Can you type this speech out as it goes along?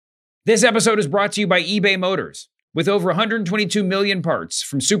This episode is brought to you by eBay Motors. With over 122 million parts,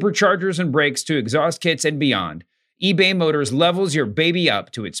 from superchargers and brakes to exhaust kits and beyond, eBay Motors levels your baby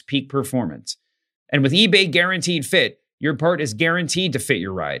up to its peak performance. And with eBay Guaranteed Fit, your part is guaranteed to fit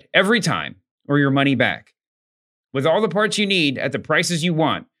your ride every time, or your money back. With all the parts you need at the prices you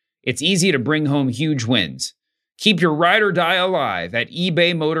want, it's easy to bring home huge wins. Keep your ride or die alive at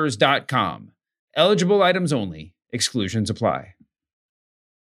ebaymotors.com. Eligible items only. Exclusions apply.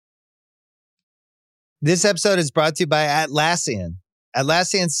 This episode is brought to you by Atlassian.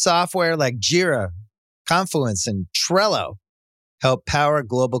 Atlassian software like Jira, Confluence, and Trello help power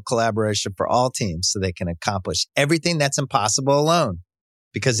global collaboration for all teams so they can accomplish everything that's impossible alone.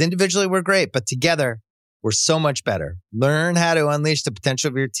 Because individually we're great, but together we're so much better. Learn how to unleash the potential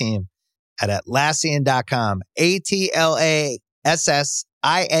of your team at Atlassian.com.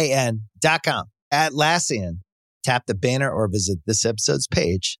 Atlassian.com. Atlassian. Tap the banner or visit this episode's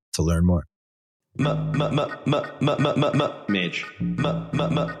page to learn more. Mage. Male. Major. Mage.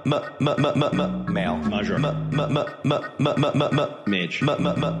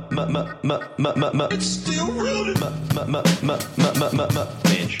 It's still rooted. Mage. Male. Major.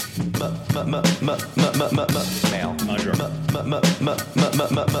 Mage.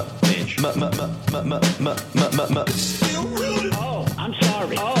 It's still rooted. Oh, I'm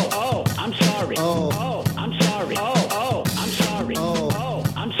sorry. Oh, I'm sorry. Oh, I'm sorry. Oh, I'm sorry. Oh,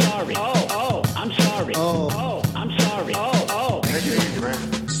 I'm sorry. Oh, I'm sorry. Oh, I'm sorry. Oh.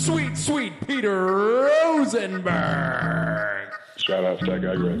 Sweet Peter Rosenberg. Shout out to that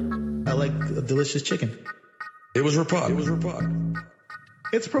guy, Greg. I like a delicious chicken. It was Rapod.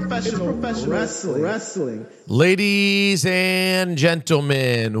 It's professional wrestling. Ladies and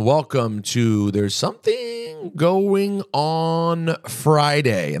gentlemen, welcome to There's Something Going On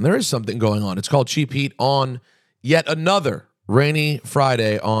Friday. And there is something going on. It's called Cheap Heat on yet another rainy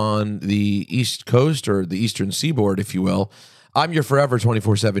Friday on the East Coast, or the Eastern Seaboard, if you will. I'm your forever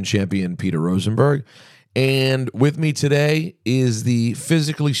 24/7 champion, Peter Rosenberg. And with me today is the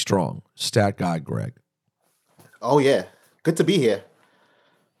physically strong stat guy, Greg. Oh, yeah. Good to be here.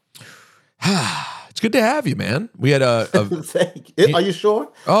 It's good to have you, man. We had a Are you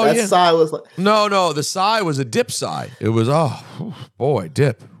sure? Oh, that yeah. sigh was like... No, the sigh was a dip sigh. It was, boy,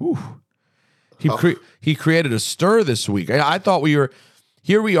 dip. Whew. He created a stir this week. I thought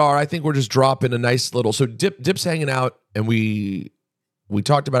here we are. I think we're just dropping a nice little, so Dip's hanging out, and we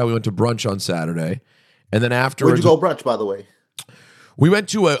talked about how we went to brunch on Saturday. And then afterwards, where'd you go brunch, by the way? We went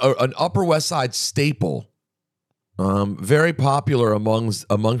to an Upper West Side staple, very popular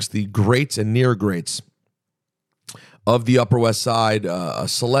amongst the greats and near greats of the Upper West Side, a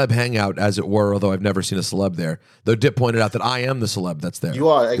celeb hangout, as it were, although I've never seen a celeb there. Though Dip pointed out that I am the celeb that's there. You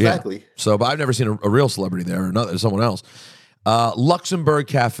are, exactly. Yeah. So, but I've never seen a real celebrity there, or someone else. Luxembourg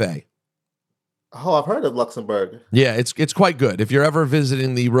Cafe. Oh, I've heard of Luxembourg. Yeah, it's quite good. If you're ever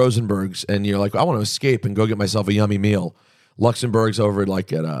visiting the Rosenbergs and you're like, I want to escape and go get myself a yummy meal, Luxembourg's over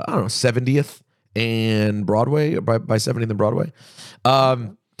like at, 70th and Broadway, by 70th and Broadway.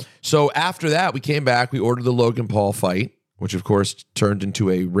 So after that, we came back, we ordered the Logan Paul fight, which of course turned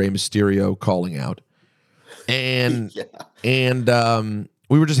into a Rey Mysterio calling out. And,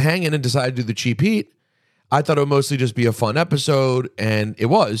 we were just hanging and decided to do the cheap heat. I thought it would mostly just be a fun episode, and it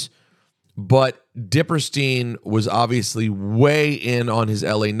was. But Dipperstein was obviously way in on his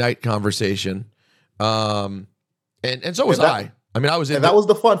LA Knight conversation. And so was I. I mean, I was in. And that was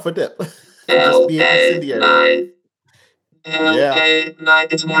the fun for Dip. Just being incendiary. LA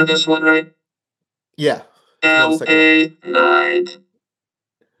Knight. It's more this one, right? Yeah. LA Knight.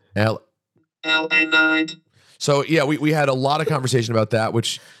 LA Knight. So, yeah, we had a lot of conversation about that,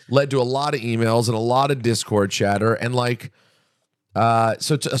 which led to a lot of emails and a lot of Discord chatter. And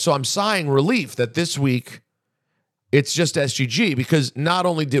so I'm sighing relief that this week it's just SGG, because not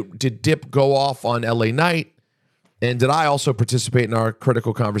only did Dip go off on LA Knight, and did I also participate in our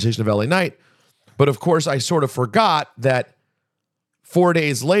critical conversation of LA Knight, but of course I sort of forgot that 4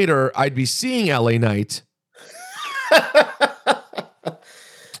 days later I'd be seeing LA Knight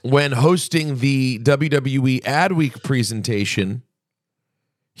when hosting the WWE Adweek presentation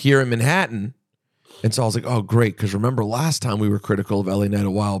here in Manhattan. And so I was like, oh, great, because remember last time we were critical of LA Knight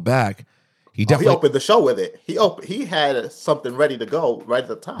a while back, he opened the show with it. He had something ready to go right at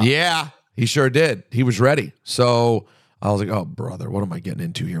the top. Yeah, he sure did. He was ready. So I was like, oh, brother, what am I getting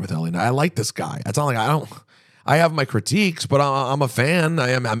into here with LA Knight? I like this guy. It's not like I have my critiques, but I'm a fan.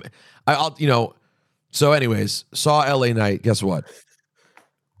 So anyways, saw LA Knight. Guess what?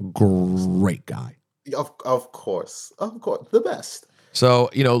 Great guy. Of course. The best. So,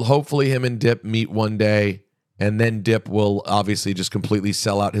 hopefully him and Dip meet one day And then Dip will obviously just completely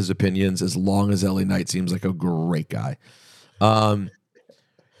sell out his opinions as long as LA Knight seems like a great guy. And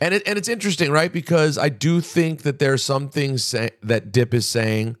it's interesting, right? Because I do think that there are some things that Dip is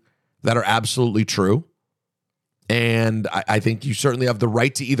saying that are absolutely true. And I think you certainly have the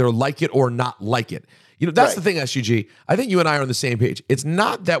right to either like it or not like it. You know, that's the thing, SUG. I think you and I are on the same page. It's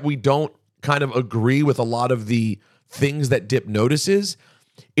not that we don't kind of agree with a lot of the things that Dip notices.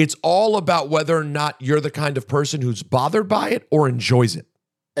 It's all about whether or not you're the kind of person who's bothered by it or enjoys it.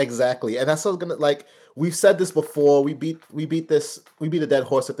 Exactly. And that's what I'm gonna like. We've said this before. We beat a dead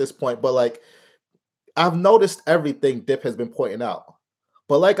horse at this point. But like, I've noticed everything Dip has been pointing out.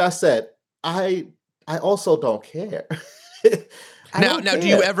 But like I said, I also don't care. Now, do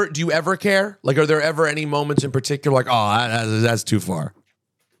you ever care? Like, are there ever any moments in particular like, oh, that's too far?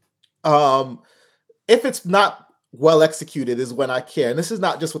 If it's not well executed is when I care. And this is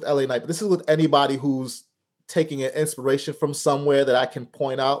not just with LA Knight, but this is with anybody who's taking an inspiration from somewhere that I can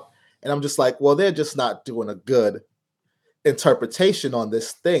point out. And I'm just like, well, they're just not doing a good interpretation on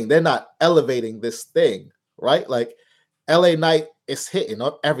this thing. They're not elevating this thing, right? Like LA Knight is hitting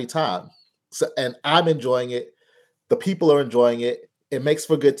every time. So, and I'm enjoying it. The people are enjoying it. It makes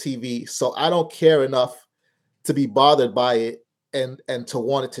for good TV. So I don't care enough to be bothered by it and to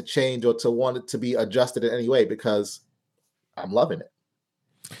want it to change or to want it to be adjusted in any way because I'm loving it.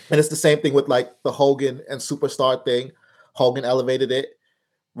 And it's the same thing with like the Hogan and Superstar thing. Hogan elevated it.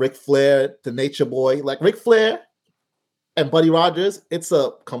 Ric Flair, the Nature Boy, like Ric Flair and Buddy Rogers, it's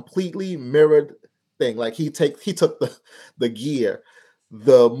a completely mirrored thing. Like he took the gear,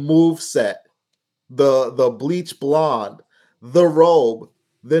 the move set, the bleach blonde, the robe,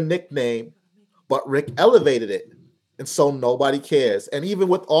 the nickname, but Rick elevated it. And so nobody cares. And even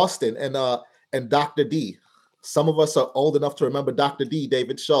with Austin and Dr. D, some of us are old enough to remember Dr. D,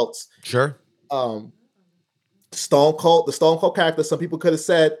 David Schultz. Sure. Stone Cold, the Stone Cold character, some people could have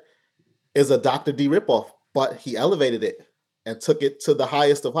said is a Dr. D ripoff, but he elevated it and took it to the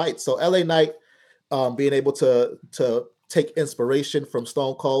highest of heights. So LA Knight being able to take inspiration from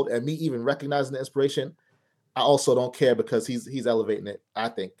Stone Cold and me even recognizing the inspiration, I also don't care because he's elevating it, I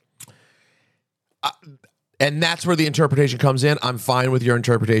think. And that's where the interpretation comes in. I'm fine with your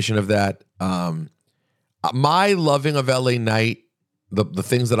interpretation of that. My loving of LA Knight, the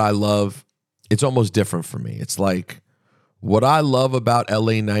things that I love, it's almost different for me. It's like what I love about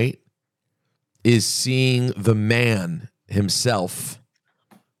LA Knight is seeing the man himself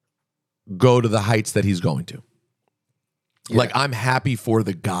go to the heights that he's going to. Yeah. Like I'm happy for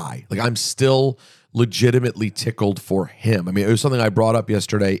the guy. Like I'm still legitimately tickled for him. I mean, it was something I brought up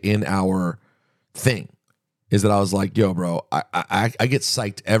yesterday in our thing is that I was like, yo, bro, I get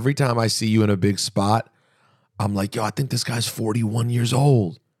psyched every time I see you in a big spot. I'm like, yo, I think this guy's 41 years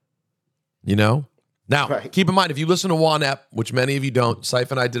old. You know? Now, Keep in mind, if you listen to Juan Ep, which many of you don't,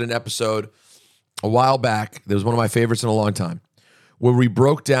 Syph and I did an episode a while back. That was one of my favorites in a long time, where we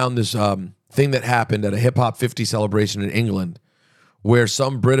broke down this thing that happened at a Hip Hop 50 celebration in England, where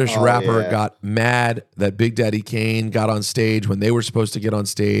some British rapper got mad that Big Daddy Kane got on stage when they were supposed to get on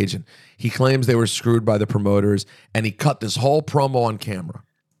stage, and he claims they were screwed by the promoters, and he cut this whole promo on camera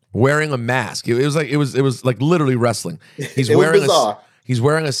wearing a mask. It was like literally wrestling. He's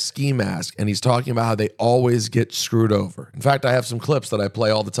wearing a ski mask, and he's talking about how they always get screwed over. In fact, I have some clips that I play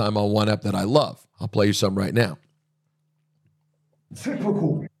all the time on One Ep that I love. I'll play you some right now.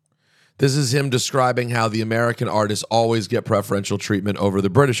 Typical. This is him describing how the American artists always get preferential treatment over the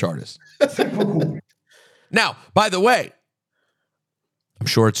British artists. Typical. Now, by the way, I'm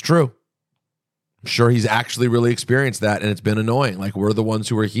sure it's true. I'm sure he's actually really experienced that, and it's been annoying. Like, we're the ones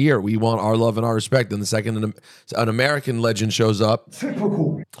who are here. We want our love and our respect. And the second an American legend shows up.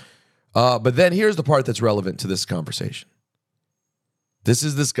 Typical. But then here's the part that's relevant to this conversation. This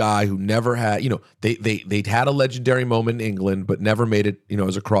is this guy who never had, they'd had a legendary moment in England, but never made it,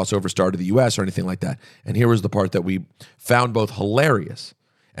 as a crossover star to the U.S. or anything like that. And here was the part that we found both hilarious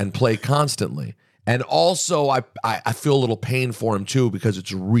and play constantly. And also, I feel a little pain for him, too, because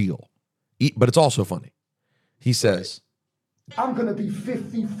it's real. But it's also funny. He says, I'm going to be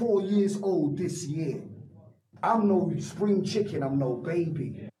 54 years old this year. I'm no spring chicken. I'm no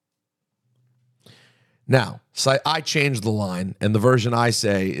baby. Now, so I changed the line, and the version I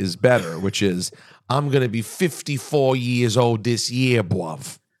say is better, which is, I'm going to be 54 years old this year,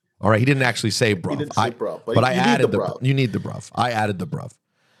 bruv. All right, he didn't actually say bruv. He didn't say bruv, but I added the bruv. You need the bruv. I added the bruv.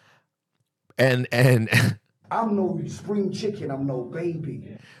 And I'm no spring chicken. I'm no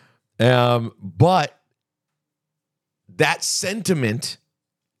baby. But that sentiment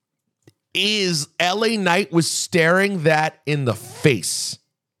is LA Knight was staring that in the face.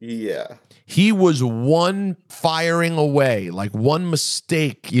 Yeah. He was one firing away, like one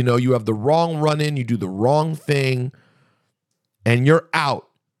mistake. You know, you have the wrong run in, you do the wrong thing, and you're out.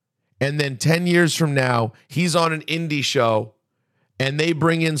 And then 10 years from now, he's on an indie show and they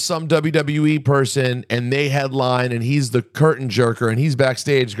bring in some WWE person and they headline and he's the curtain jerker and he's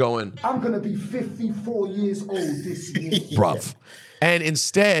backstage going, I'm going to be 54 years old this year. bruv. And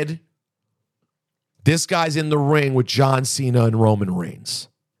instead, this guy's in the ring with John Cena and Roman Reigns.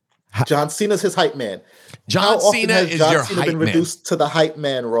 John Cena's his hype man. John Cena is your hype been man. reduced to the hype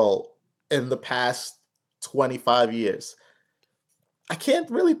man role in the past 25 years? I can't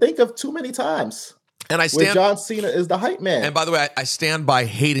really think of too many times. And where John Cena is the hype man. And by the way, I stand by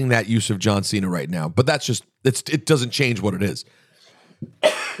hating that use of John Cena right now, but that's just, it doesn't change what it is.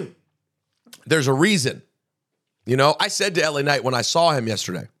 There's a reason. You know, I said to LA Knight when I saw him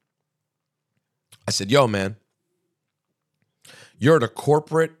yesterday, I said, yo, man, you're at a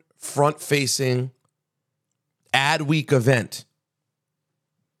corporate front-facing ad week event.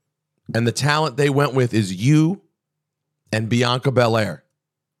 And the talent they went with is you and Bianca Belair.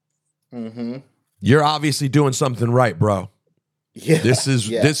 Mm-hmm. You're obviously doing something right, bro. Yeah. This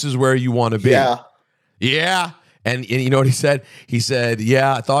is where you want to be. Yeah. And you know what he said? He said,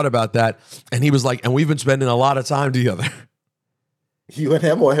 yeah, I thought about that. And he was like, and we've been spending a lot of time together. You and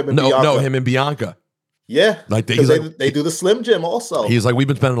him or him and Bianca? No, him and Bianca. Yeah. Like they do the Slim Jim also. He's like, we've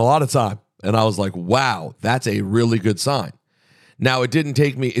been spending a lot of time. And I was like, wow, that's a really good sign. Now, it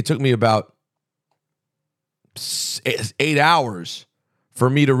took me about 8 hours for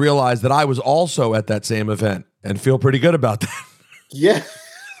me to realize that I was also at that same event and feel pretty good about that. Yeah.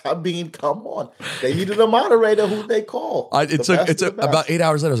 I mean, come on. They needed a moderator who they call. It took about 8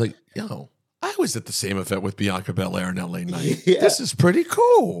 hours later. I was like, yo, I was at the same event with Bianca Belair and LA Knight. Yeah. This is pretty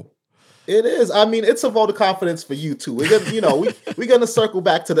cool. It is. I mean, it's a vote of confidence for you too. We're gonna, we're gonna circle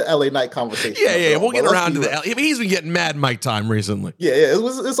back to the LA Knight conversation. Yeah. We'll get around to the. I mean, he's been getting Mad Mike time recently. Yeah.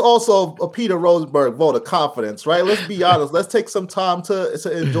 It's also a Peter Rosenberg vote of confidence, right? Let's be honest. Let's take some time to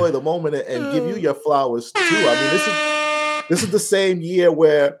enjoy the moment and give you your flowers too. I mean, this is the same year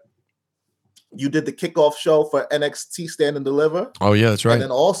where you did the kickoff show for NXT Stand and Deliver. Oh yeah, that's right. And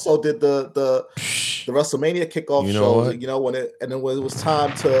then also did the WrestleMania kickoff show. You know, when it was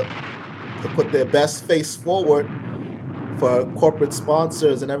time to put their best face forward for corporate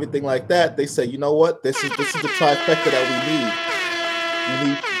sponsors and everything like that, they say, you know what, this is the trifecta that we need. We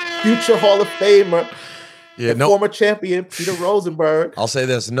need future Hall of Famer, former champion Peter Rosenberg. I'll say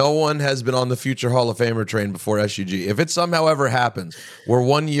this: no one has been on the future Hall of Famer train before SUG. If it somehow ever happens, where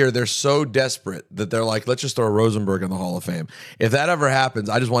one year they're so desperate that they're like, let's just throw Rosenberg in the Hall of Fame. If that ever happens,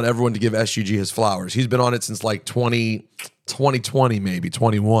 I just want everyone to give SUG his flowers. He's been on it since like 2020, maybe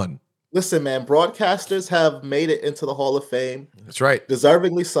 21. Listen, man, broadcasters have made it into the Hall of Fame. That's right.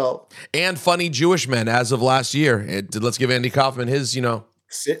 Deservingly so. And funny Jewish men as of last year. Let's give Andy Kaufman his,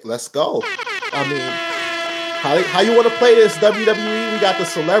 Let's go. I mean, how you want to play this, WWE? We got the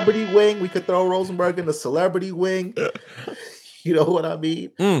celebrity wing. We could throw Rosenberg in the celebrity wing. You know what I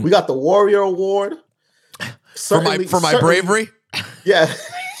mean? We got the Warrior Award. For my bravery? Yeah.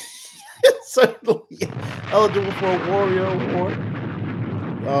 Certainly eligible for a Warrior Award.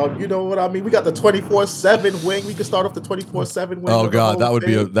 You know what I mean? We got the 24/7 wing. We can start off the 24/7 wing. Oh God, that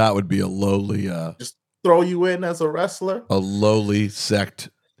would be a lowly. Just throw you in as a wrestler. A lowly sect.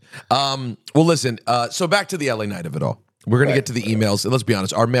 Well, listen. So back to the LA Knight of it all. We're gonna get to the emails, and let's be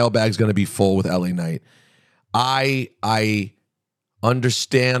honest. Our mailbag's gonna be full with LA Knight. I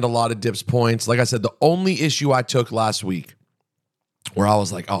understand a lot of Dip's points. Like I said, the only issue I took last week, where I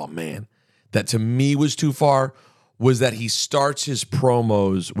was like, oh man, that to me was too far, was that he starts his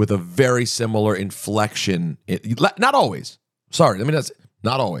promos with a very similar inflection. Not always. Sorry,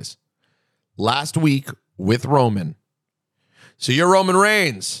 not always. Last week with Roman. So you're Roman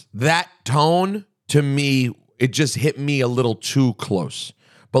Reigns. That tone, to me, it just hit me a little too close.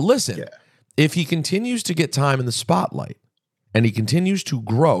 But listen, if he continues to get time in the spotlight and he continues to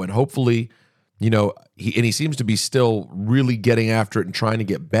grow and hopefully, he seems to be still really getting after it and trying to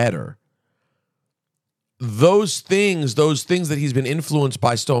get better, those things that he's been influenced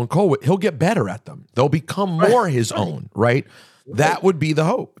by Stone Cold, he'll get better at them. They'll become more his own, right? That would be the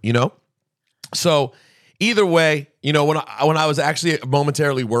hope, So either way, when I was actually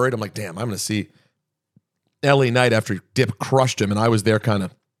momentarily worried, I'm like, damn, I'm going to see LA Knight after Dip crushed him, and I was there kind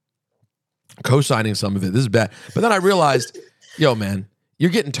of co-signing some of it. This is bad. But then I realized, yo, man,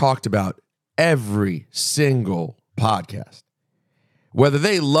 you're getting talked about every single podcast. Whether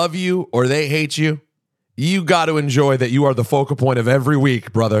they love you or they hate you, you got to enjoy that you are the focal point of every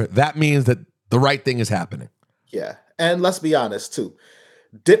week, brother. That means that the right thing is happening. Yeah. And let's be honest, too.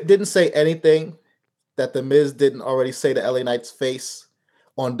 Dip didn't say anything that The Miz didn't already say to LA Knight's face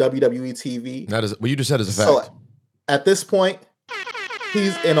on WWE TV. That is what you just said is a So fact. at this point,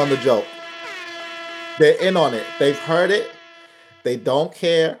 he's in on the joke. They're in on it. They've heard it. They don't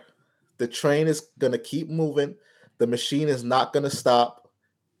care. The train is going to keep moving. The machine is not going to stop.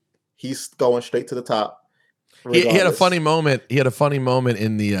 He's going straight to the top. He had a regardless. funny moment. He had a funny moment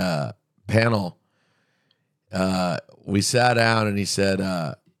in the panel. We sat down and he said,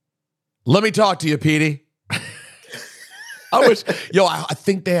 "Let me talk to you, Petey." I wish, I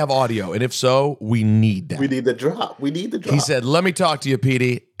think they have audio, and if so, we need that. We need the drop. He said, "Let me talk to you,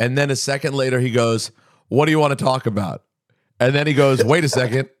 Petey," and then a second later he goes, "What do you want to talk about?" And then he goes, "Wait a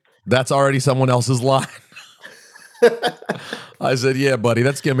second, that's already someone else's line." I said, "Yeah, buddy,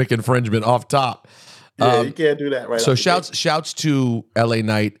 that's gimmick infringement off top." Yeah, you can't do that right. So shouts to LA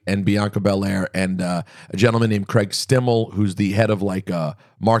Knight and Bianca Belair and a gentleman named Craig Stimmel, who's the head of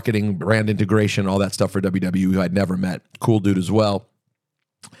marketing, brand integration, all that stuff for WWE, who I'd never met. Cool dude as well.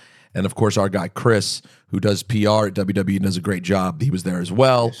 And of course, our guy Chris, who does PR at WWE and does a great job. He was there as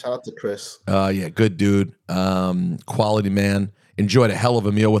well. Yeah, shout out to Chris. Yeah, good dude. Quality man. Enjoyed a hell of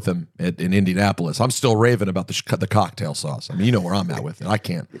a meal with him in Indianapolis. I'm still raving about the cocktail sauce. I mean, you know where I'm at with it. I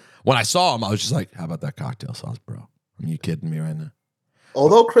can't. When I saw him, I was just like, how about that cocktail sauce, bro? Are you kidding me right now?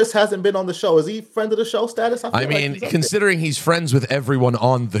 Although Chris hasn't been on the show, is he friend of the show status? I mean, considering he's friends with everyone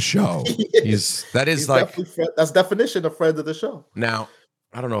on the show, that's definition of friend of the show. Now,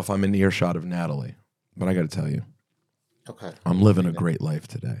 I don't know if I'm in earshot of Natalie, but I got to tell you, okay, I'm living a great life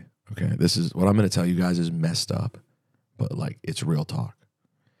today. Okay, this is what I'm going to tell you guys is messed up, but it's real talk.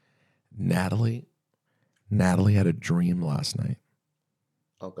 Natalie had a dream last night.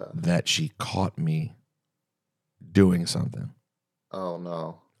 Okay. That she caught me doing something. Oh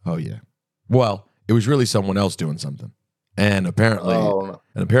no. Oh yeah. Well, it was really someone else doing something, and apparently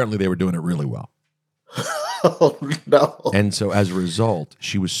they were doing it really well. Oh no. And so as a result,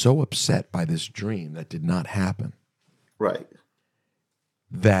 she was so upset by this dream that did not happen. Right.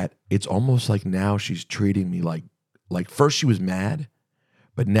 That it's almost like now she's treating me like first she was mad,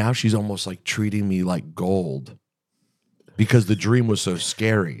 but now she's almost like treating me like gold. Because the dream was so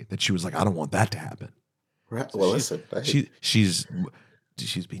scary that she was like, I don't want that to happen. Right. Well, listen. She's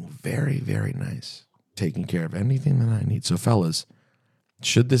being very, very nice, taking care of anything that I need. So, fellas,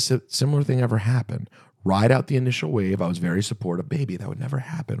 should this similar thing ever happen, ride out the initial wave. I was very supportive. Baby, that would never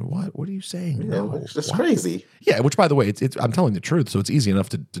happen. What are you saying? Yeah, No, that's crazy. Yeah, which, by the way, it's I'm telling the truth, so it's easy enough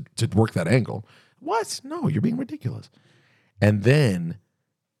to work that angle. What? No, you're being ridiculous. And then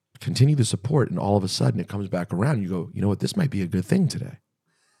continue the support, and all of a sudden it comes back around. You go, you know what? This might be a good thing today.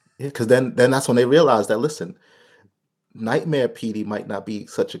 Yeah, because then that's when they realize that, listen, Nightmare Petey might not be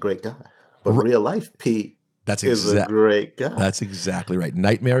such a great guy, but real life Pete is a great guy. That's exactly right.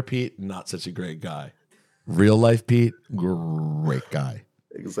 Nightmare Pete, not such a great guy. Real life Pete, great guy.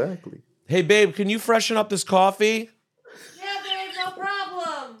 Exactly. Hey, babe, can you freshen up this coffee? Yeah, babe, no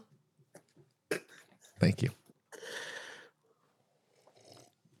problem. Thank you.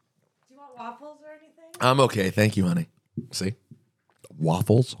 Waffles or anything? I'm okay. Thank you, honey. See?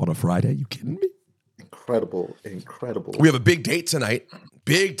 Waffles on a Friday? You kidding me? Incredible. We have a big date tonight.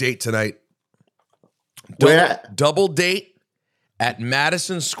 Where at? Double date at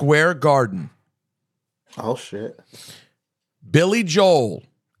Madison Square Garden. Oh, shit. Billy Joel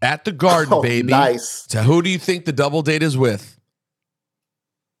at the Garden, baby. Nice. So who do you think the double date is with?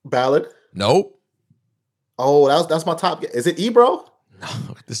 Ballard? Nope. Oh, that's my top. Is it Ebro?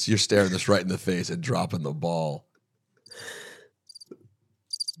 No, you're staring this right in the face and dropping the ball.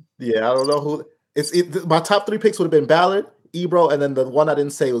 Yeah, I don't know who. My top three picks would have been Ballard, Ebro, and then the one I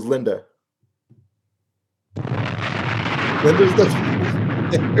didn't say was Linda.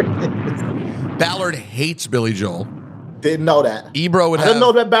 Ballard hates Billy Joel. Didn't know that. Ebro I didn't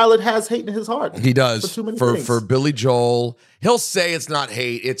know that Ballard has hate in his heart. He does. For Billy Joel, he'll say it's not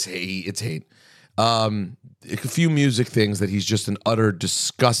hate. It's hate. It's hate. A few music things that he's just an utter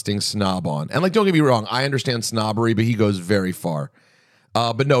disgusting snob on. And don't get me wrong, I understand snobbery, but he goes very far.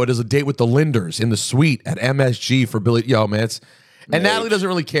 But no, it is a date with the Linders in the suite at MSG for Billy. Yo, man, and Natalie doesn't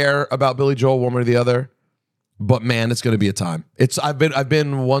really care about Billy Joel one way or the other. But man, it's going to be a time. I've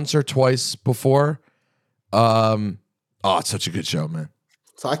been once or twice before. It's such a good show, man.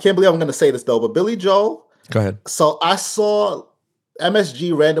 So I can't believe I'm going to say this though, but Billy Joel. Go ahead. So I saw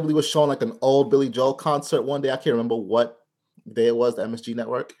MSG randomly was showing an old Billy Joel concert one day. I can't remember what day it was. The MSG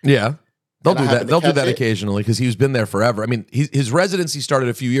network. Yeah. They'll do that. They'll do that occasionally because he's been there forever. I mean, his residency started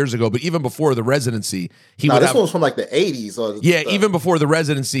a few years ago, but even before the residency, this one was from the 80s. Even before the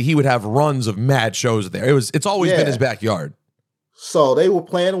residency, he would have runs of mad shows there. It's always been his backyard. So they were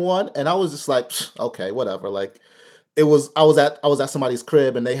playing one, and I was just like, okay, whatever. Like, I was at somebody's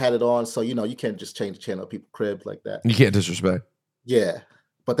crib, and they had it on. So you can't just change the channel at people's crib like that. You can't disrespect. Yeah.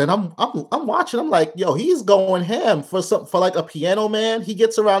 But then I'm watching. I'm like, yo, he's going ham for like a Piano Man. He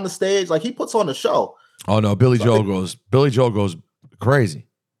gets around the stage, like he puts on a show. Oh no, Billy Joel goes crazy.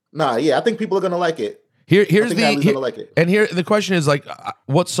 Nah, yeah, I think people are gonna like it. Here's gonna like it. And here the question is like,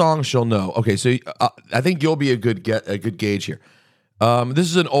 what song she'll know? Okay, so I think you'll be a good gauge here.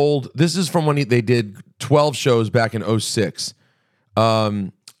 This is from when they did 12 shows back in 06.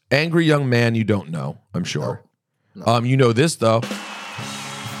 Angry Young Man, you don't know, I'm sure. No. You know this though.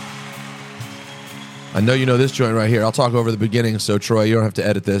 I know you know this joint right here. I'll talk over the beginning, so Troy, you don't have to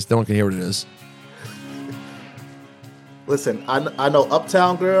edit this. No one can hear what it is. Listen, I know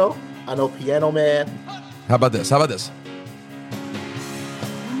Uptown Girl. I know Piano Man. How about this?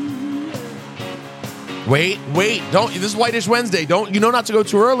 Wait, don't. This is Whitish Wednesday. Don't you know not to go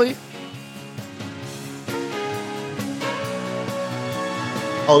too early?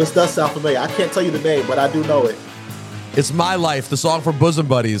 Oh, this does sound familiar. I can't tell you the name, but I do know it. It's My Life, the song from Bosom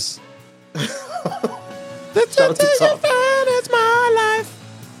Buddies. It's my life.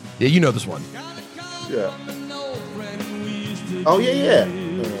 Yeah, you know this one. Yeah. Oh yeah.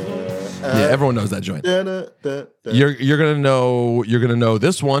 Yeah, everyone knows that joint. You're gonna know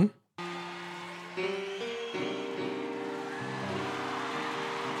this one.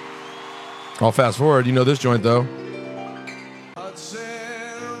 I'll fast forward. You know this joint though.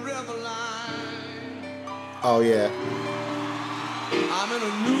 Oh yeah. I'm in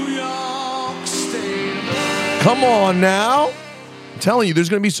a New York State. Come on now. I'm telling you, there's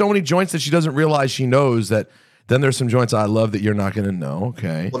going to be so many joints that she doesn't realize she knows that. Then there's some joints I love that you're not going to know.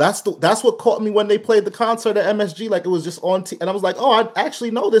 Okay. Well, that's what caught me when they played the concert at MSG. Like it was just on, and I was like, oh, I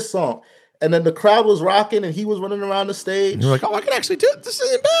actually know this song. And then the crowd was rocking, and he was running around the stage. And you're like, oh, I can actually do it. This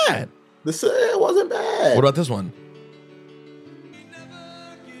isn't bad. It wasn't bad. What about this one?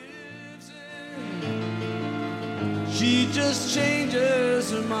 She just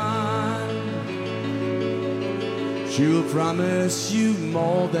changes her mind. She will promise you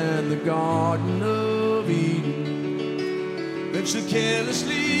more than the Garden of Eden. Then she'll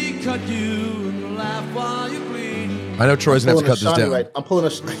carelessly cut you and laugh while you're bleeding. I know Troy's going to have to cut this down. Right. I'm pulling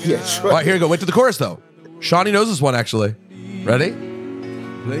a... Yeah, Troy. All right, here you go. Wait to the chorus, though. Shawnee knows this one, actually. Ready?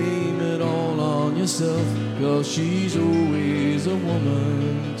 Blame it all on yourself, because she's always a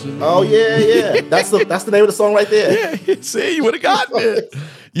woman to me. Oh, yeah. That's the name of the song right there. Yeah, see, you would have gotten it.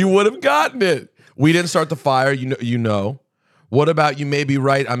 You would have gotten it. We didn't start the fire, you know. What about you may be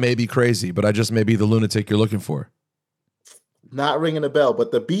right, I may be crazy, but I just may be the lunatic you're looking for? Not ringing a bell,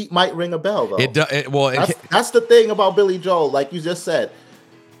 but the beat might ring a bell, though. That's the thing about Billy Joel, like you just said.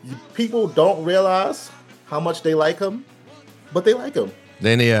 People don't realize how much they like him, but they like him.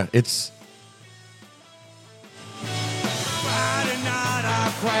 Then, yeah, it's...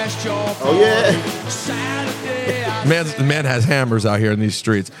 Oh, yeah. The man has hammers out here in these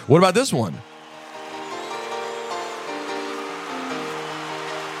streets. What about this one?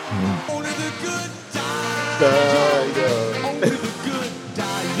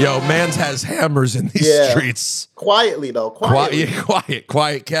 Yo, man's has hammers in these streets. Quietly, though.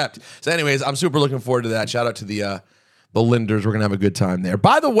 Quiet kept. So anyways, I'm super looking forward to that. Shout out to the Linders. We're going to have a good time there.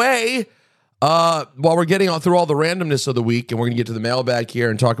 By the way, while we're getting through all the randomness of the week, and we're going to get to the mailbag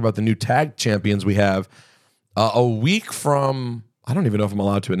here and talk about the new tag champions we have, a week from, I don't even know if I'm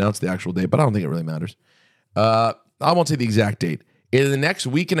allowed to announce the actual date, but I don't think it really matters. I won't say the exact date. In the next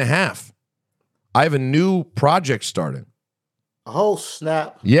week and a half, I have a new project starting. Oh,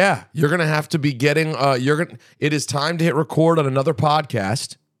 snap. Yeah, you're going to have to be getting, it is time to hit record on another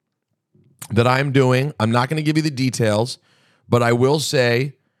podcast that I'm doing. I'm not going to give you the details, but I will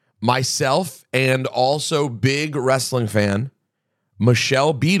say myself and also big wrestling fan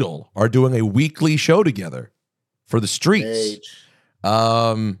Michelle Beadle are doing a weekly show together for the streets.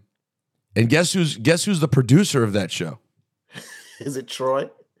 And guess who's the producer of that show? Is it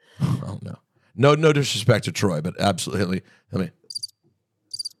Troy? Oh no. No disrespect to Troy, but absolutely.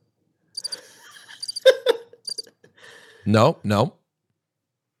 No.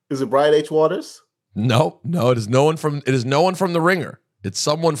 Is it Brian H. Waters? No, it is no one from the Ringer. It's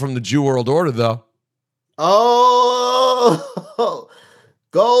someone from the Jew World Order, though. Oh,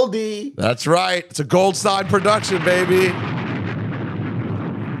 Goldie. That's right. It's a Goldstein production, baby.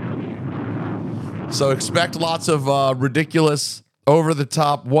 So expect lots of ridiculous,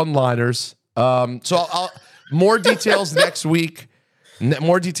 over-the-top one-liners. So more details next week.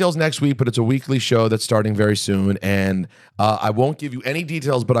 More details next week, but it's a weekly show that's starting very soon. And I won't give you any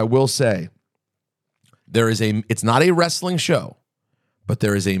details, but I will say it's not a wrestling show. but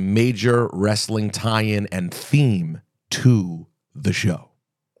there is a major wrestling tie-in and theme to the show.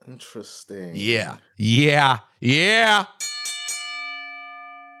 Interesting. Yeah.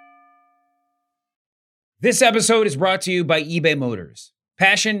 This episode is brought to you by eBay Motors.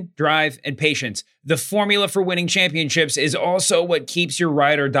 Passion, drive, and patience. The formula for winning championships is also what keeps your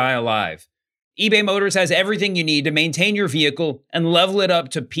ride or die alive. eBay Motors has everything you need to maintain your vehicle and level it up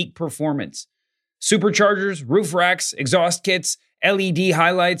to peak performance. Superchargers, roof racks, exhaust kits, LED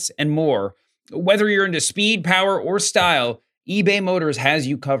highlights, and more. Whether you're into speed, power, or style, eBay Motors has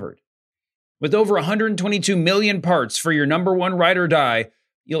you covered. With over 122 million parts for your number one ride or die,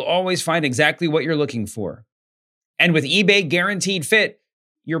 you'll always find exactly what you're looking for. And with eBay Guaranteed Fit,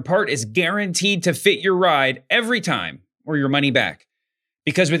 your part is guaranteed to fit your ride every time or your money back.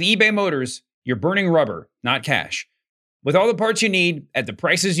 Because with eBay Motors, you're burning rubber, not cash. With all the parts you need at the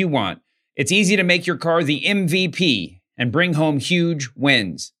prices you want, it's easy to make your car the MVP and bring home huge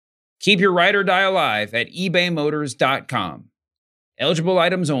wins. Keep your ride or die alive at ebaymotors.com. Eligible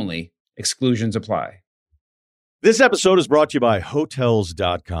items only. Exclusions apply. This episode is brought to you by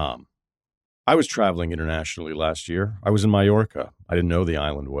Hotels.com. I was traveling internationally last year. I was in Mallorca. I didn't know the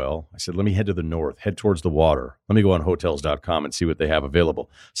island well. I said, let me head to the north, head towards the water. Let me go on Hotels.com and see what they have available.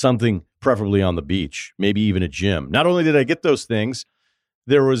 Something preferably on the beach, maybe even a gym. Not only did I get those things,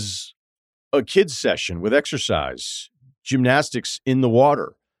 there was a kids session with exercise, gymnastics in the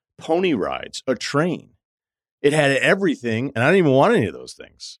water, pony rides, a train. It had everything, and I didn't even want any of those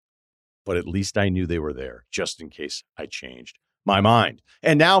things. But at least I knew they were there, just in case I changed my mind.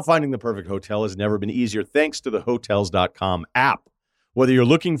 And now finding the perfect hotel has never been easier thanks to the Hotels.com app. Whether you're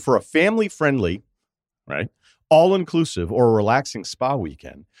looking for a family-friendly, right, all-inclusive or a relaxing spa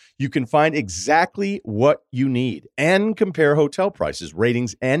weekend, you can find exactly what you need and compare hotel prices,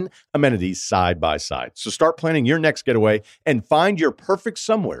 ratings, and amenities side by side. So start planning your next getaway and find your perfect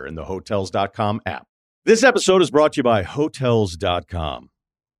somewhere in the Hotels.com app. This episode is brought to you by Hotels.com.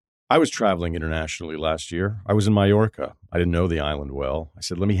 I was traveling internationally last year. I was in Mallorca. I didn't know the island well. I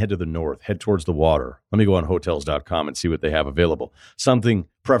said, let me head to the north, head towards the water. Let me go on Hotels.com and see what they have available. Something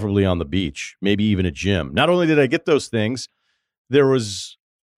preferably on the beach, maybe even a gym. Not only did I get those things, there was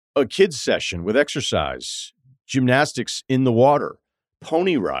a kids session with exercise, gymnastics in the water,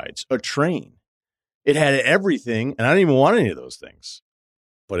 pony rides, a train. It had everything, and I didn't even want any of those things.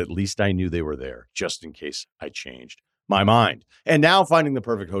 But at least I knew they were there, just in case I changed my mind. And now finding the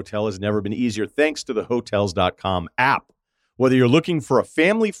perfect hotel has never been easier thanks to the Hotels.com app. Whether you're looking for a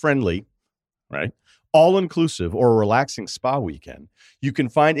family-friendly, right, all-inclusive or a relaxing spa weekend, you can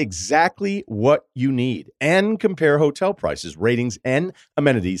find exactly what you need and compare hotel prices, ratings, and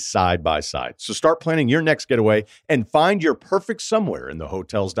amenities side by side. So start planning your next getaway and find your perfect somewhere in the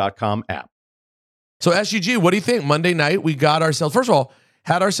Hotels.com app. So SGG, what do you think? Monday night, we got ourselves, first of all,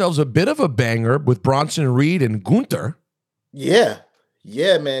 had ourselves a bit of a banger with Bronson Reed and Gunther. Yeah,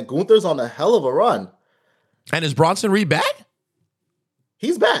 man. Gunther's on a hell of a run. And is Bronson Reed back?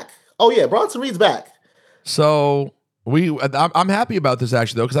 He's back. Oh, yeah, Bronson Reed's back. So I'm happy about this,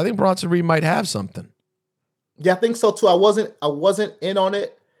 actually, though, because I think Bronson Reed might have something. Yeah, I think so, too. I wasn't in on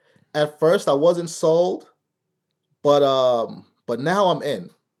it at first. I wasn't sold. But now I'm in.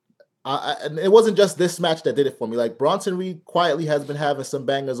 And it wasn't just this match that did it for me. Like, Bronson Reed quietly has been having some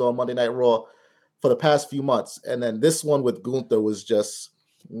bangers on Monday Night Raw for the past few months. And then this one with Gunther was just,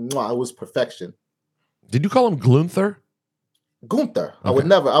 it was perfection. Did you call him Gunther? Gunther. Okay. I would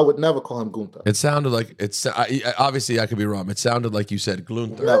never call him Gunther. It sounded like, obviously I could be wrong. It sounded like you said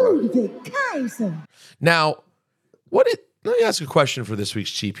Gunther. Never. Now, let me ask a question for this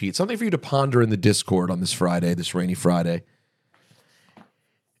week's Cheap Heat. Something for you to ponder in the Discord on this Friday, this rainy Friday.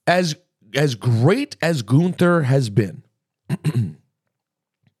 As great as Gunther has been,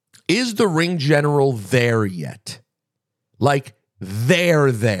 is the ring general there yet? Like,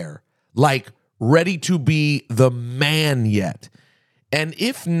 there. Like, ready to be the man yet? And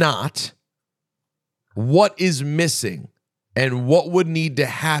if not, what is missing? And what would need to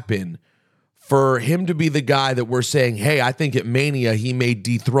happen for him to be the guy that we're saying, hey, I think at Mania he may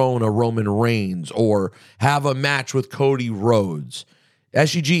dethrone a Roman Reigns or have a match with Cody Rhodes?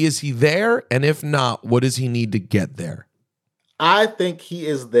 SGG, is he there? And if not, what does he need to get there? I think he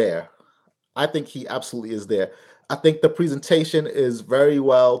is there. I think he absolutely is there. I think the presentation is very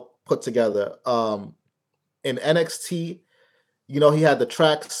well put together. In NXT, he had the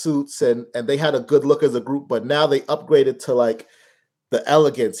track suits and they had a good look as a group, but now they upgraded to like the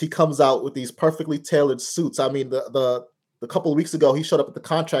elegance. He comes out with these perfectly tailored suits. I mean, the couple of weeks ago, he showed up at the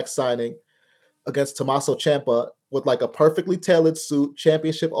contract signing against Tommaso Ciampa with like a perfectly tailored suit,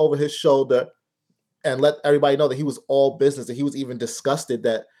 championship over his shoulder, and let everybody know that he was all business. And he was even disgusted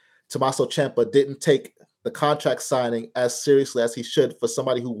that Tommaso Ciampa didn't take the contract signing as seriously as he should for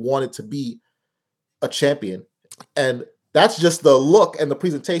somebody who wanted to be a champion. And that's just the look and the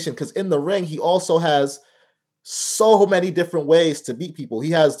presentation, because in the ring, he also has so many different ways to beat people.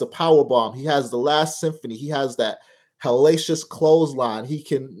 He has the power bomb. He has the last symphony. He has that hellacious clothesline. He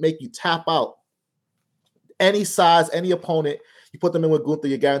can make you tap out any size, any opponent. You put them in with Gunther,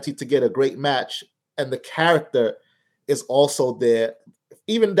 you're guaranteed to get a great match. And the character is also there,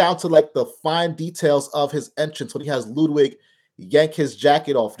 even down to like the fine details of his entrance when he has Ludwig yank his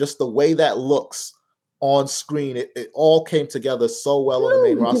jacket off, just the way that looks on screen. It all came together so well on the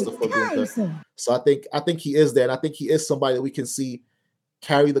main roster for Gunther. So I think he is there, and I think he is somebody that we can see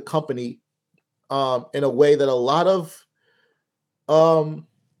carry the company in a way that a lot of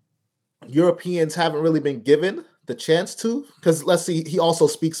Europeans haven't really been given the chance to. Because let's see, he also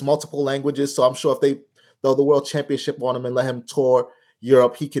speaks multiple languages, so I'm sure if they throw the World Championship on him and let him tour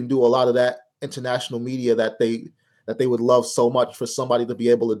Europe, he can do a lot of that international media that they would love so much for somebody to be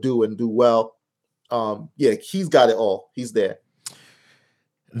able to do and do well. Yeah, he's got it all. He's there.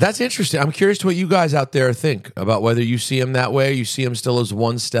 That's interesting. I'm curious to what you guys out there think about whether you see him that way, you see him still as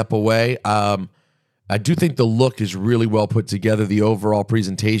one step away. I do think the look is really well put together. The overall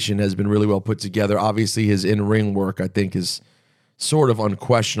presentation has been really well put together. Obviously, his in-ring work, I think, is sort of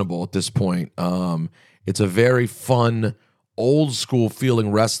unquestionable at this point. It's a very fun, old-school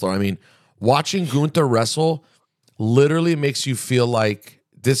feeling wrestler. I mean, watching Gunther wrestle literally makes you feel like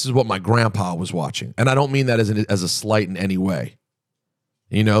this is what my grandpa was watching. And I don't mean that as a slight in any way.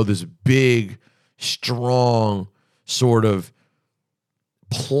 You know, this big, strong, sort of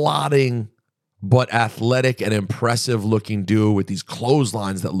plodding but athletic and impressive looking dude with these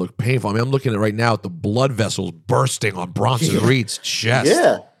clotheslines that look painful. I mean, I'm looking at right now at the blood vessels bursting on Bronson Reed's chest.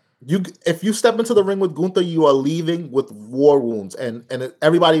 Yeah. If you step into the ring with Gunther, you are leaving with war wounds. And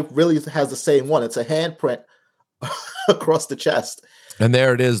everybody really has the same one. It's a handprint across the chest. And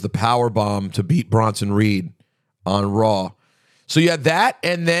there it is, the power bomb to beat Bronson Reed on Raw. So you had that,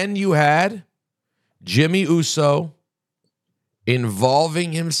 and then you had Jimmy Uso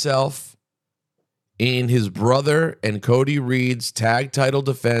involving himself in his brother and Cody Reed's tag title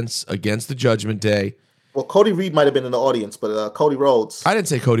defense against the Judgment Day. Well, Cody Reed might have been in the audience, but Cody Rhodes. I didn't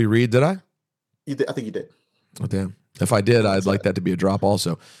say Cody Reed, did I? You did. I think you did. Oh, damn. If I did, I'd like that to be a drop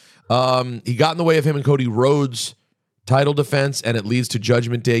also. He got in the way of him and Cody Rhodes' title defense, and it leads to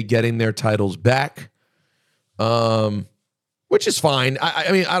Judgment Day getting their titles back, which is fine.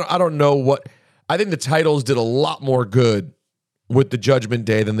 I mean, I don't know what... I think the titles did a lot more good with the Judgment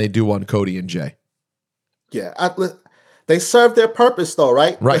Day than they do on Cody and Jay. Yeah, they served their purpose, though,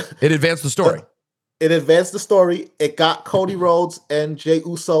 right? Right. It advanced the story. It advanced the story. It got Cody Rhodes and Jey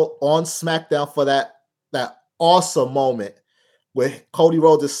Uso on SmackDown for that awesome moment where Cody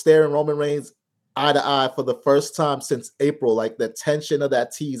Rhodes is staring Roman Reigns eye to eye for the first time since April. Like the tension of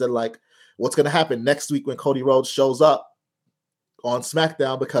that tease and like what's going to happen next week when Cody Rhodes shows up on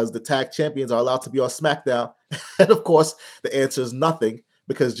SmackDown, because the tag champions are allowed to be on SmackDown. And of course, the answer is nothing,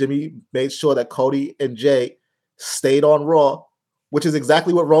 because Jimmy made sure that Cody and Jay stayed on Raw, which is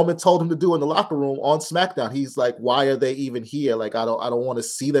exactly what Roman told him to do in the locker room on SmackDown. He's like, why are they even here? Like, I don't want to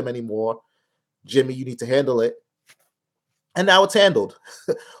see them anymore. Jimmy, you need to handle it. And now it's handled.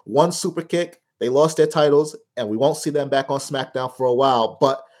 One super kick, they lost their titles, and we won't see them back on SmackDown for a while.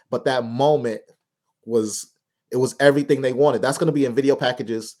 But that moment was everything they wanted. That's going to be in video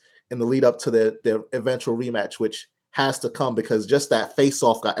packages in the lead up to their eventual rematch, which has to come, because just that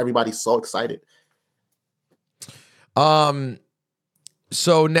face-off got everybody so excited.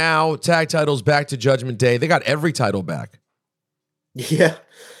 So now tag titles back to Judgment Day. They got every title back. Yeah.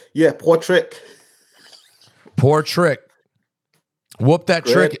 Poor Trick. Whoop that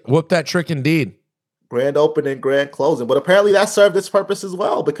trick indeed. Grand opening, grand closing. But apparently that served its purpose as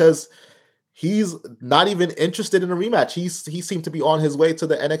well, because he's not even interested in a rematch. He seemed to be on his way to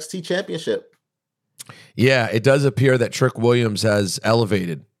the NXT championship. Yeah, it does appear that Trick Williams has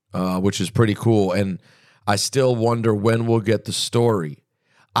elevated, which is pretty cool. And I still wonder when we'll get the story.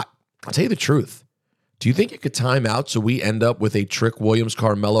 I'll tell you the truth. Do you think it could time out so we end up with a Trick Williams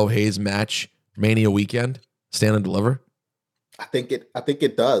Carmelo Hayes match Mania weekend? Stand and deliver? I think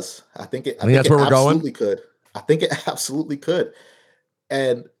it does. I think that's where we're going? Could. I think it absolutely could.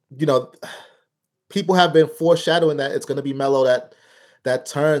 And you know, people have been foreshadowing that it's going to be Melo that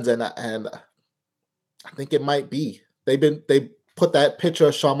turns, and I think it might be. They put that picture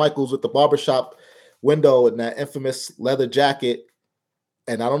of Shawn Michaels with the barbershop window and that infamous leather jacket.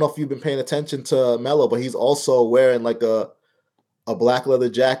 And I don't know if you've been paying attention to Melo, but he's also wearing like a black leather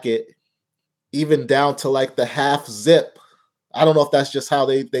jacket even down to like the half zip. I don't know if that's just how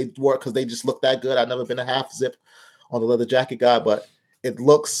they work because they just look that good. I've never been a half zip on the leather jacket guy, but it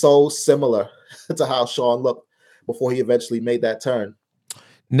looks so similar to how Sean looked before he eventually made that turn.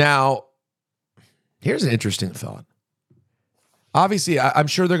 Now, here's an interesting thought. Obviously, I'm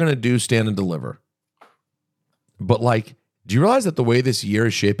sure they're going to do stand and deliver. But like, do you realize that the way this year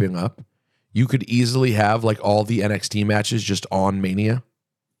is shaping up, you could easily have like all the NXT matches just on Mania?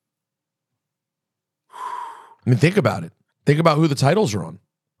 I mean, think about it. Think about who the titles are on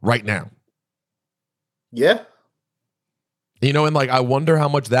right now. Yeah. You know, and like, I wonder how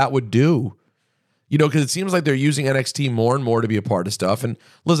much that would do. You know, because it seems like they're using NXT more and more to be a part of stuff. And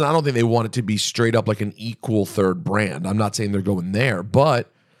listen, I don't think they want it to be straight up like an equal third brand. I'm not saying they're going there,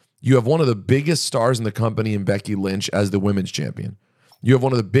 but you have one of the biggest stars in the company in Becky Lynch as the women's champion. You have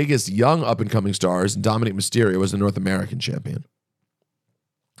one of the biggest young up-and-coming stars, Dominic Mysterio, as the North American champion.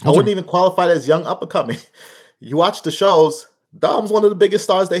 I wouldn't even qualify it as young up-and-coming. You watch the shows, Dom's one of the biggest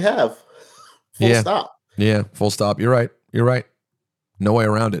stars they have. Full stop. Yeah, full stop. You're right. You're right. No way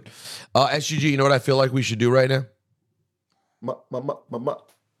around it. SGG, you know what I feel like we should do right now?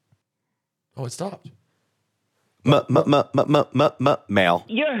 Oh, it stopped. Mail.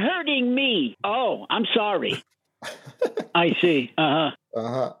 You're hurting me. Oh, I'm sorry. I see.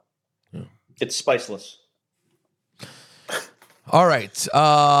 It's spiceless. All right.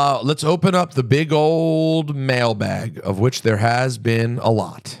 Let's open up the big old mailbag, of which there has been a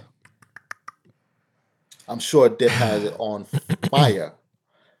lot. I'm sure Dip has it on fire.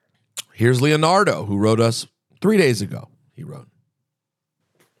 Here's Leonardo, who wrote us 3 days ago. He wrote.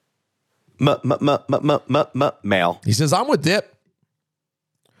 Mail. He says, I'm with Dip.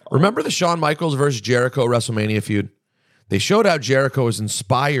 Remember the Shawn Michaels versus Jericho WrestleMania feud? They showed how Jericho was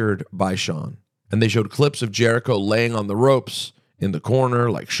inspired by Shawn. And they showed clips of Jericho laying on the ropes in the corner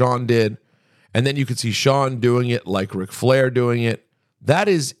like Shawn did. And then you could see Shawn doing it like Ric Flair doing it. That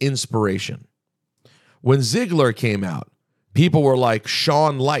is inspiration. When Ziggler came out, people were like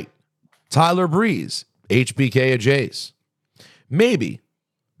Shawn Light, Tyler Breeze, HBK Jace. Maybe,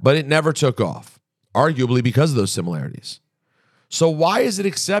 but it never took off, arguably because of those similarities. So why is it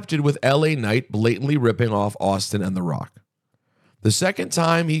accepted with LA Knight blatantly ripping off Austin and The Rock? The second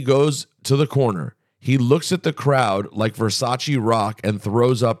time he goes to the corner, he looks at the crowd like Versace Rock and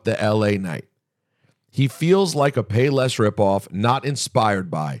throws up the LA Knight. He feels like a Payless ripoff, not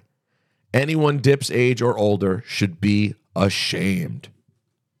inspired by. Anyone Dip's age or older should be ashamed.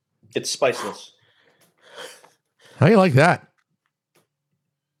 It's spiceless. How do you like that?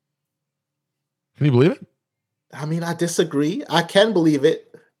 Can you believe it? I mean, I disagree. I can believe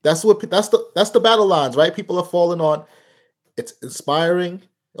it. That's the battle lines, right? People are falling on. It's inspiring,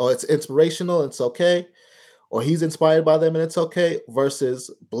 or it's inspirational, and it's okay, or he's inspired by them and it's okay,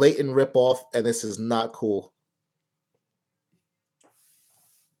 versus blatant ripoff and this is not cool.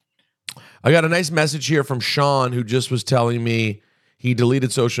 I got a nice message here from Sean, who just was telling me he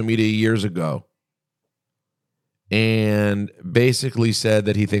deleted social media years ago and basically said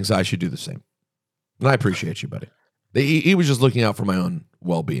that he thinks I should do the same. And I appreciate you, buddy. He was just looking out for my own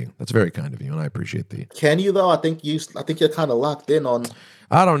well-being. That's very kind of you, and I appreciate the... Can you, though? I think you're kind of locked in on...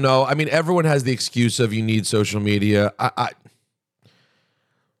 I don't know. I mean, everyone has the excuse of you need social media.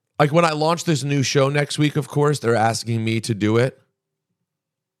 Like when I launch this new show next week, of course, they're asking me to do it.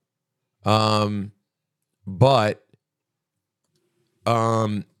 But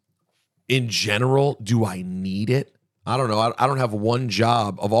in general, do I need it? I don't know. I don't have one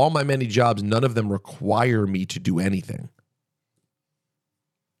job. Of all my many jobs, none of them require me to do anything.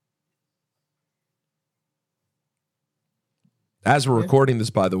 As we're recording this,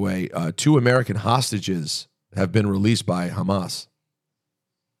 by the way, 2 American hostages have been released by Hamas.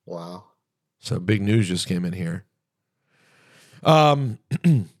 Wow. So big news just came in here.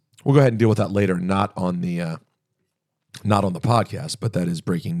 We'll go ahead and deal with that later, not on the podcast, but that is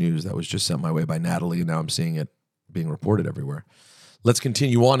breaking news that was just sent my way by Natalie, and now I'm seeing it being reported everywhere. Let's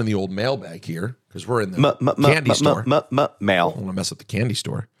continue on in the old mailbag here, because we're in the candy store. Mail. I don't want to mess up the candy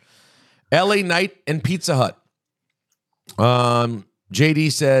store. LA Knight and Pizza Hut.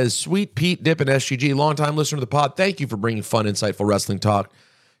 JD says, Sweet Pete, Dip, and SGG, longtime listener to the pod. Thank you for bringing fun, insightful wrestling talk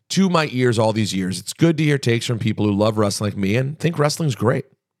to my ears all these years. It's good to hear takes from people who love wrestling like me and think wrestling's great.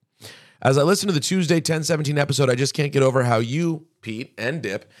 As I listen to the Tuesday 1017 episode, I just can't get over how you, Pete, and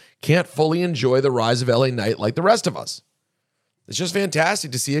Dip can't fully enjoy the rise of LA Knight like the rest of us. It's just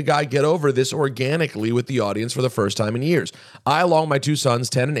fantastic to see a guy get over this organically with the audience for the first time in years. I, along with my 2 sons,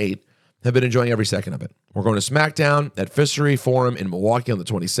 10 and 8, have been enjoying every second of it. We're going to SmackDown at Fishery Forum in Milwaukee on the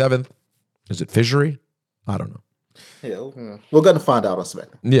 27th. Is it Fishery? I don't know. Yeah, we're going to find out on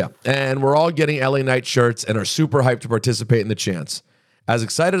SmackDown. Yeah, and we're all getting LA Knight shirts and are super hyped to participate in the chants. As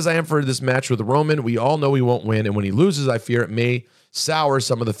excited as I am for this match with Roman, we all know he won't win, and when he loses, I fear it may sour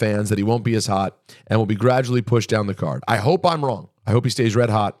some of the fans, that he won't be as hot and will be gradually pushed down the card. I hope I'm wrong. I hope he stays red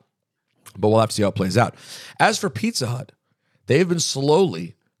hot, but we'll have to see how it plays out. As for Pizza Hut, they've been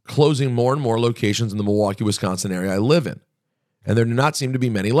slowly closing more and more locations in the Milwaukee, Wisconsin area I live in, and there do not seem to be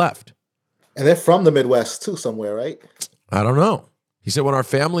many left. And they're from the Midwest, too, somewhere, right? I don't know. He said, when our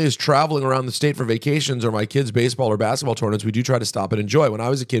family is traveling around the state for vacations or my kids' baseball or basketball tournaments, we do try to stop and enjoy. When I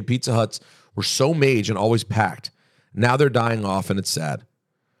was a kid, Pizza Huts were so mage and always packed. Now they're dying off, and it's sad.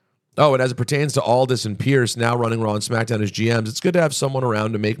 Oh, and as it pertains to Aldis and Pierce now running Raw and SmackDown as GMs, it's good to have someone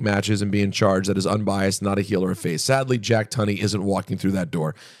around to make matches and be in charge that is unbiased, not a heel or a face. Sadly, Jack Tunney isn't walking through that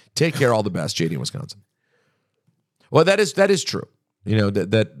door. Take care, all the best, JD in Wisconsin. Well, that is true. You know,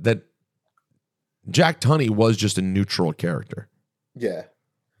 that Jack Tunney was just a neutral character. Yeah.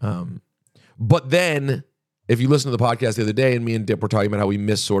 But then, if you listen to the podcast the other day, and me and Dip were talking about how we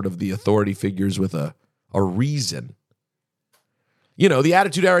miss sort of the authority figures with a reason. You know, the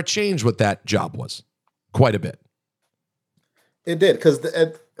Attitude Era changed what that job was quite a bit. It did,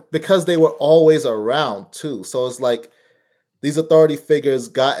 because they were always around, too. So it's like these authority figures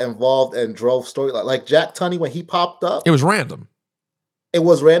got involved and drove story. Like Jack Tunney, when he popped up. It was random. It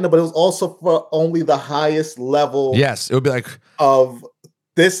was random, but it was also for only the highest level. Yes, it would be like of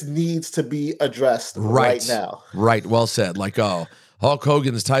this needs to be addressed right now. Right, well said. Like, oh, Hulk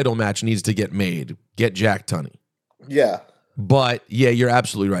Hogan's title match needs to get made. Get Jack Tunney. Yeah. But yeah, you're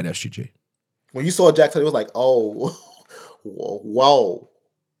absolutely right, SGG. When you saw Jack Tunney, it was like, oh, whoa.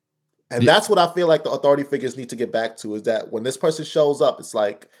 And that's what I feel like the authority figures need to get back to, is that when this person shows up, it's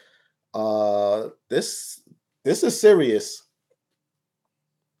like, this is serious.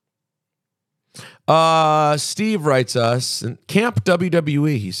 Steve writes us, Camp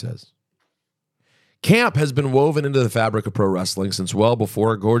WWE, he says. Camp has been woven into the fabric of pro wrestling since well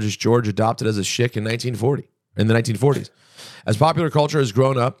before Gorgeous George adopted as a chick in the 1940s. As popular culture has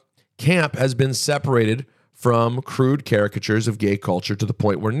grown up, camp has been separated from crude caricatures of gay culture to the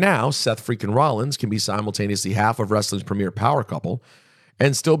point where now Seth freaking Rollins can be simultaneously half of wrestling's premier power couple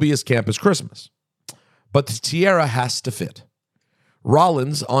and still be as camp as Christmas. But the tiara has to fit.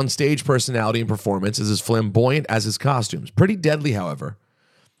 Rollins' on-stage personality and performance is as flamboyant as his costumes. Pretty deadly, however,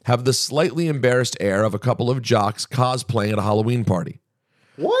 have the slightly embarrassed air of a couple of jocks cosplaying at a Halloween party.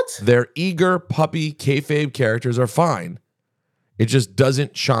 What? Their eager puppy kayfabe characters are fine. It just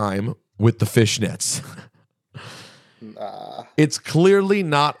doesn't chime with the fishnets. It's clearly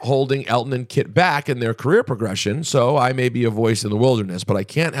not holding Elton and Kit back in their career progression, so I may be a voice in the wilderness, but I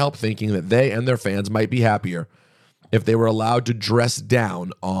can't help thinking that they and their fans might be happier if they were allowed to dress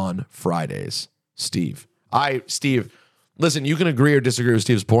down on Fridays. Steve, listen, you can agree or disagree with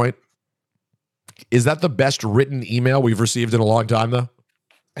Steve's point. Is that the best written email we've received in a long time, though?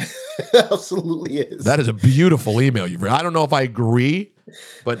 Absolutely is. That is a beautiful email you've written. I don't know if I agree,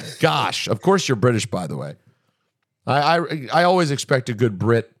 but gosh, of course you're British, by the way. I always expect a good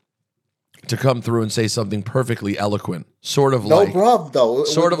Brit to come through and say something perfectly eloquent, sort of like no bruv though.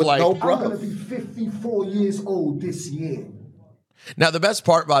 Sort of like I'm gonna be 54 years old this year. Now the best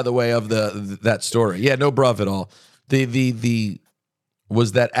part, by the way, of that story, yeah, no bruv at all. The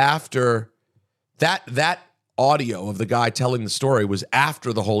was that after that audio of the guy telling the story was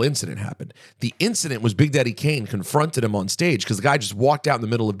after the whole incident happened. The incident was Big Daddy Kane confronted him on stage because the guy just walked out in the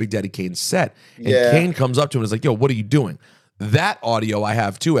middle of Big Daddy Kane's set, and Kane comes up to him and is like, "Yo, what are you doing?" That audio I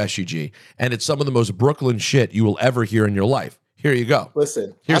have too, SGG, and it's some of the most Brooklyn shit you will ever hear in your life. Here you go.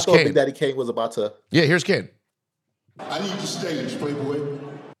 Listen, here's I thought Kane. Big Daddy Kane was about to. Yeah, here's Kane. I need the stage, Playboy.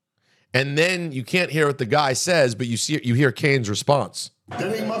 And then you can't hear what the guy says, but you hear Kane's response.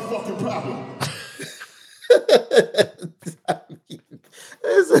 That ain't my fucking problem.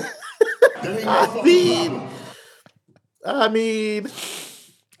 I mean,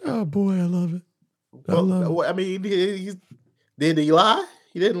 oh boy, I love it. I mean, did he lie?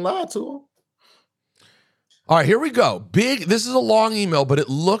 He didn't lie to him. All right, here we go. This is a long email, but it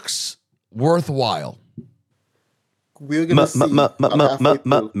looks worthwhile. We're gonna see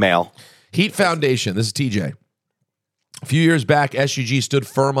mail. Heat Foundation. This is TJ. A few years back, SUG stood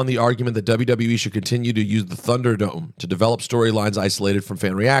firm on the argument that WWE should continue to use the Thunderdome to develop storylines isolated from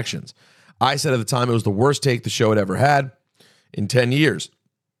fan reactions. I said at the time it was the worst take the show had ever had in 10 years.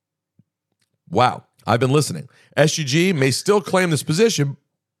 Wow, I've been listening. SUG may still claim this position,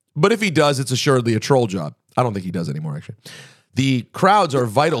 but if he does, it's assuredly a troll job. I don't think he does anymore, actually. The crowds are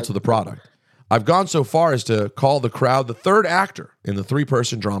vital to the product. I've gone so far as to call the crowd the third actor in the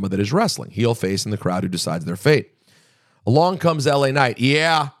three-person drama that is wrestling, heel, face, and the crowd who decides their fate. Along comes LA Knight.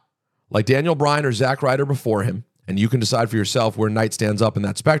 Yeah, like Daniel Bryan or Zack Ryder before him, and you can decide for yourself where Knight stands up in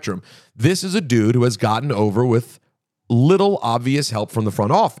that spectrum. This is a dude who has gotten over with little obvious help from the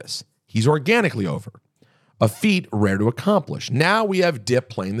front office. He's organically over. A feat rare to accomplish. Now we have Dip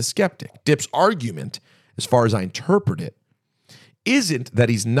playing the skeptic. Dip's argument, as far as I interpret it, isn't that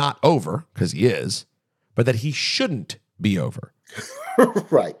he's not over, because he is, but that he shouldn't be over.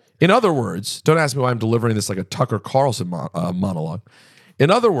 Right. In other words, don't ask me why I'm delivering this like a Tucker Carlson monologue.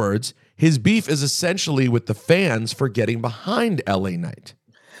 In other words, his beef is essentially with the fans for getting behind LA Knight.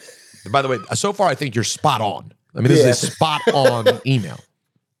 And by the way, so far I think you're spot on. I mean, this is a spot on email.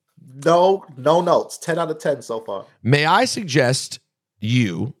 No notes. 10 out of 10 so far. May I suggest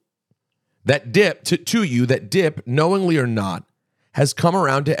that Dip, knowingly or not, has come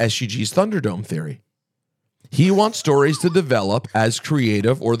around to SGG's Thunderdome theory. He wants stories to develop as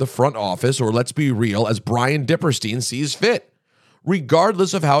creative or the front office, or let's be real, as Brian Dipperstein sees fit,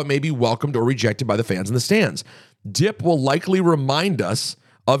 regardless of how it may be welcomed or rejected by the fans in the stands. Dip will likely remind us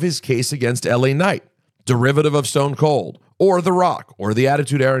of his case against LA Knight, derivative of Stone Cold, or The Rock, or the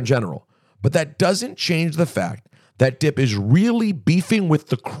Attitude Era in general. But that doesn't change the fact that Dip is really beefing with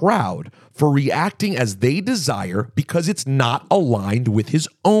the crowd for reacting as they desire because it's not aligned with his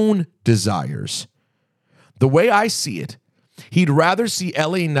own desires. The way I see it, he'd rather see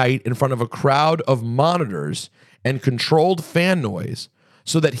LA Knight in front of a crowd of monitors and controlled fan noise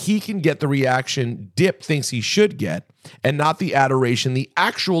so that he can get the reaction Dip thinks he should get and not the adoration the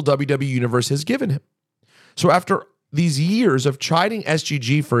actual WWE Universe has given him. So after these years of chiding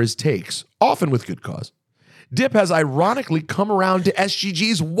SGG for his takes, often with good cause, Dip has ironically come around to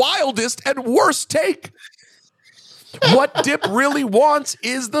SGG's wildest and worst take. What Dip really wants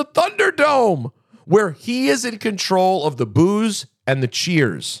is the Thunderdome, where he is in control of the boos and the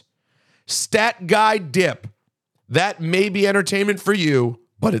cheers. Stat guy Dip, that may be entertainment for you,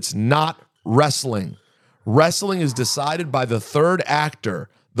 but it's not wrestling. Wrestling is decided by the third actor,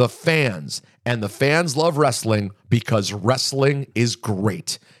 the fans, and the fans love wrestling because wrestling is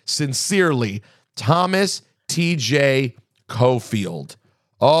great. Sincerely, Thomas T.J. Cofield.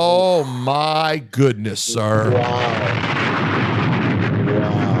 Oh my goodness, sir.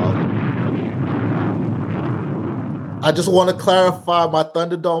 I just want to clarify my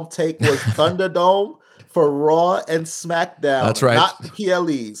Thunderdome take was Thunderdome for Raw and SmackDown. That's right. Not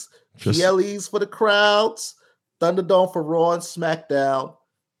PLEs. PLEs for the crowds, Thunderdome for Raw and SmackDown.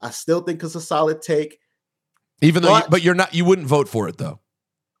 I still think it's a solid take. Even though, you wouldn't vote for it though.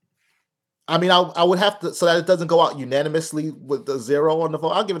 I mean, I would have to, so that it doesn't go out unanimously with the 0 on the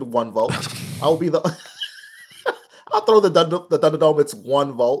vote. I'll give it 1 vote. I'll throw the Thunderdome. It's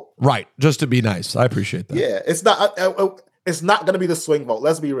 1 vote. Right, just to be nice. I appreciate that. Yeah, it's not. It's not going to be the swing vote.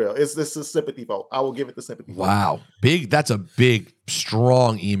 Let's be real. It's a sympathy vote. I will give it the sympathy vote. Wow, big. That's a big,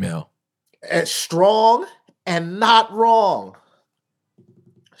 strong email. And strong and not wrong.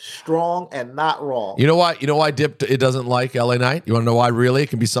 Strong and not wrong. You know why? You know why Dip it doesn't like LA Knight? You want to know why? Really, it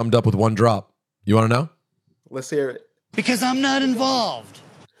can be summed up with 1 drop. You want to know? Let's hear it. Because I'm not involved.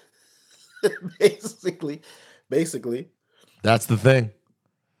 Basically, that's the thing.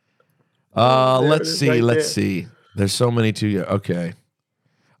 Let's see. There's so many to. Okay.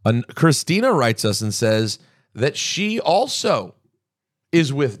 Christina writes us and says that she also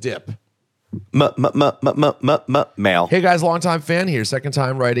is with Dip. Male. Hey guys, longtime fan here. Second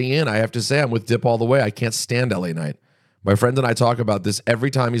time writing in. I have to say I'm with Dip all the way. I can't stand LA Knight. My friend and I talk about this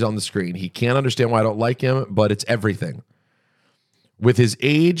every time he's on the screen. He can't understand why I don't like him, but it's everything. With his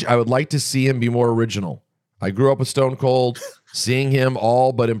age, I would like to see him be more original. I grew up with Stone Cold. Seeing him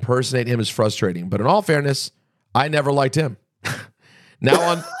all but impersonate him is frustrating. But in all fairness, I never liked him. Now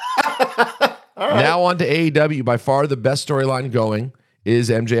on to AEW. By far the best storyline going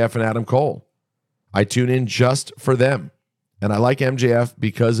is MJF and Adam Cole. I tune in just for them. And I like MJF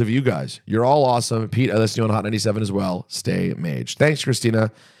because of you guys. You're all awesome. Pete, I listen to you on Hot 97 as well. Stay mage. Thanks,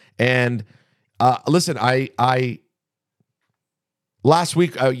 Christina. And listen, I last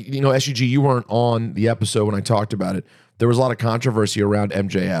week, SUG, you weren't on the episode when I talked about it. There was a lot of controversy around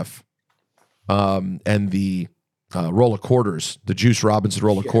MJF and the roll of quarters, the Juice Robinson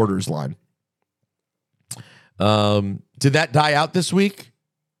roll of quarters line. Did that die out this week?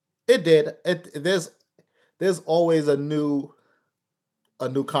 It did. There's always a new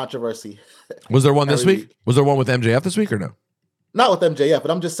controversy. Was there one this week? Was there one with MJF this week or no? Not with MJF,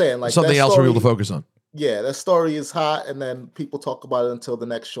 but I'm just saying, like, something else for people to focus on. Yeah, that story is hot, and then people talk about it until the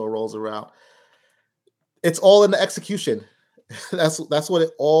next show rolls around. It's all in the execution. That's what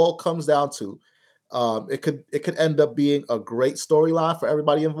it all comes down to. It could end up being a great storyline for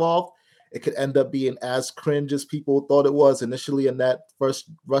everybody involved. it could end up being as cringe as people thought it was initially in that first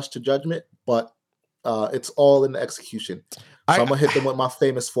rush to judgment. But it's all in the execution. So I'm gonna hit them with my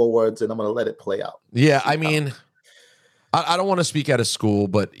famous 4 words, and I'm gonna let it play out. Yeah, I mean, I don't want to speak out of school,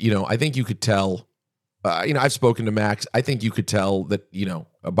 but I think you could tell. I've spoken to Max. I think you could tell that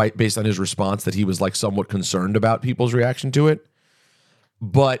based on his response that he was like somewhat concerned about people's reaction to it.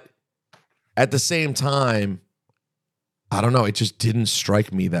 But at the same time, I don't know. It just didn't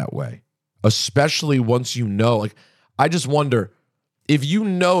strike me that way, especially once like, I just wonder if you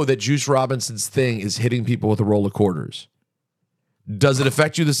know that Juice Robinson's thing is hitting people with a roll of quarters. Does it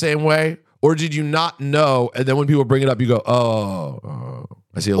affect you the same way? Or did you not know? And then when people bring it up, you go, oh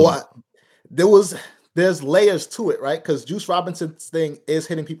I see a little. There's layers to it, right? Because Juice Robinson's thing is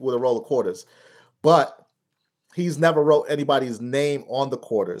hitting people with a roll of quarters, but he's never wrote anybody's name on the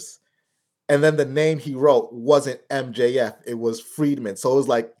quarters. And then the name he wrote wasn't MJF. It was Friedman. So it was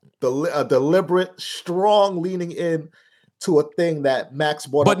like a deliberate, strong leaning in to a thing that Max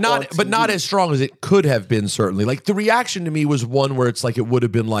brought up. But not as strong as it could have been, certainly. Like, the reaction to me was one where it's like it would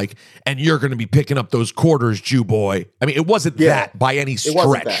have been like, and you're going to be picking up those quarters, Jew boy. I mean, it wasn't that by any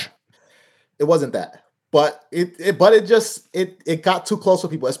stretch. It wasn't that. But it got too close for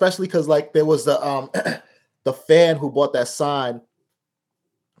people, especially because like there was the the fan who bought that sign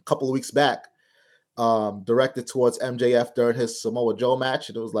a couple of weeks back, directed towards MJF during his Samoa Joe match,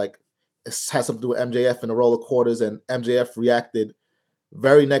 and it was like, it has something to do with MJF and the roll of quarters, and MJF reacted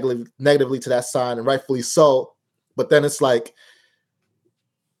very negatively to that sign, and rightfully so. But then it's like,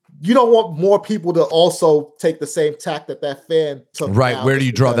 you don't want more people to also take the same tack that fan took. Right. Where do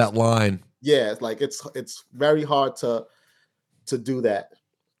you draw that line? Yeah, it's like it's very hard to do that.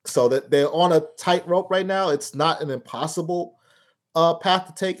 So that they're on a tightrope right now. It's not an impossible path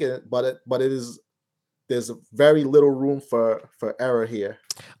to take it, but it is. There's very little room for error here,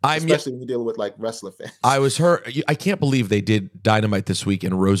 especially when you're dealing with like wrestling fans. I was hurt. I can't believe they did Dynamite this week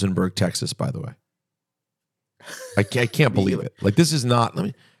in Rosenberg, Texas. By the way, I can't believe it. Like, this is not.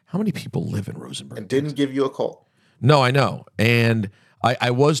 How many people live in Rosenberg? And didn't give you a call. No, I know. And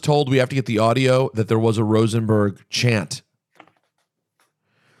I was told we have to get the audio that there was a Rosenberg chant.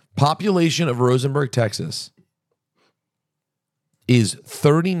 Population of Rosenberg, Texas is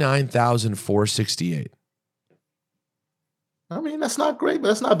 39,468. I mean, that's not great, but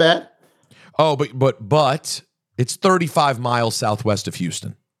that's not bad. Oh, but it's 35 miles southwest of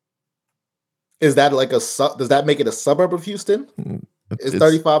Houston. Is that like does that make it a suburb of Houston? Is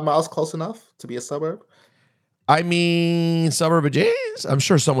 35 miles close enough to be a suburb? I mean, suburb of Jays? I'm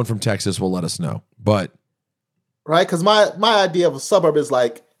sure someone from Texas will let us know. But right, because my idea of a suburb is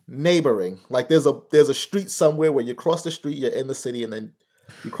like neighboring. Like there's a street somewhere where you cross the street, you're in the city, and then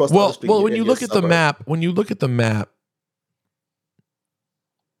you cross the other street. Well, when you look at the map,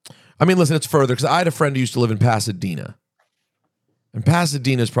 I mean, listen, it's further because I had a friend who used to live in Pasadena. And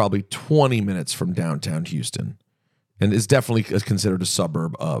Pasadena is probably 20 minutes from downtown Houston and is definitely considered a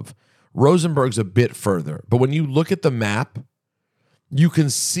suburb of. Rosenberg's a bit further. But when you look at the map, you can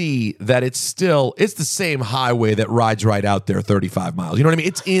see that it's the same highway that rides right out there 35 miles. You know what I mean?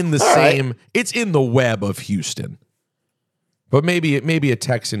 It's in the it's in the web of Houston. But maybe a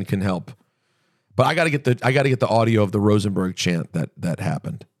Texan can help. But I got to get the audio of the Rosenberg chant that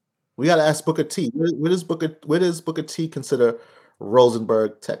happened. We got to ask Booker T. Where does Booker T consider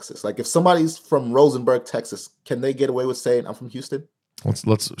Rosenberg, Texas? Like, if somebody's from Rosenberg, Texas, can they get away with saying I'm from Houston?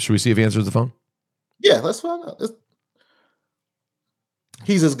 Should we see if he answers the phone? Yeah, let's find out.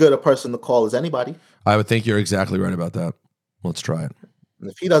 He's as good a person to call as anybody. I would think you're exactly right about that. Let's try it. And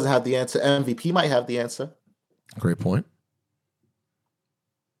if he doesn't have the answer, MVP might have the answer. Great point.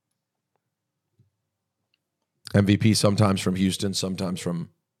 MVP sometimes from Houston, sometimes from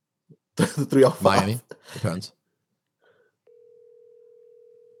 305. Miami. Depends.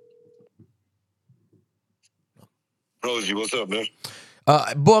 Rosie, what's up, man?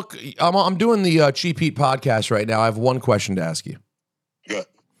 Book, I'm doing the Cheap Heat podcast right now. I have one question to ask you. Yeah.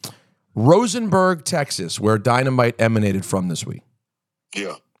 Rosenberg, Texas, where Dynamite emanated from this week.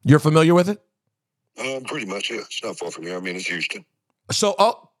 Yeah. You're familiar with it? Pretty much, yeah. It's not far from here. I mean, it's Houston. So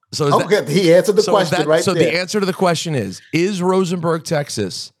he answered the question right there. The answer to the question is Rosenberg,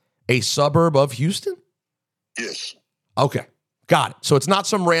 Texas, a suburb of Houston? Yes. Okay. Got it. So it's not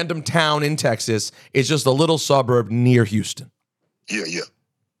some random town in Texas. It's just a little suburb near Houston. Yeah.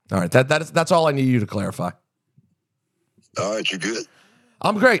 All right. That's all I need you to clarify. All right, you're good.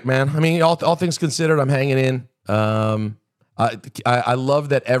 I'm great, man. I mean, all things considered, I'm hanging in. I love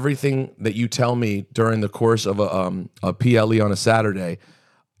that everything that you tell me during the course of a PLE on a Saturday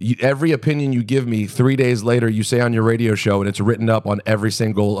every opinion you give me 3 days later, you say on your radio show, and it's written up on every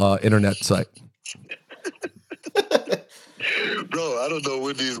single internet site. Bro, I don't know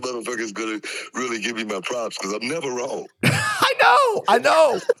when these motherfuckers gonna really give me my props because I'm never wrong. I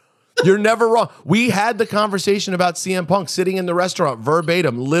know. You're never wrong. We had the conversation about CM Punk sitting in the restaurant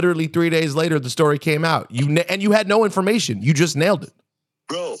verbatim. Literally 3 days later, the story came out. And you had no information. You just nailed it.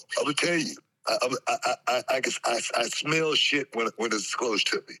 Bro, I'm gonna tell you, I smell shit when it's close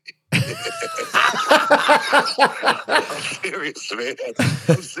to me. I'm serious, man.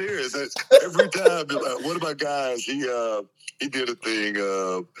 I'm serious. Every time, one of my guys, he did a thing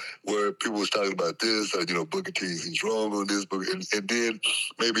where people was talking about this, Booker T, he's wrong on this, and then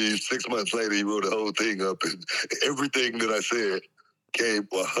maybe 6 months later, he wrote the whole thing up, and everything that I said came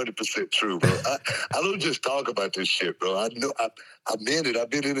 100% true, bro. I don't just talk about this shit, bro. I know I'm in it. I've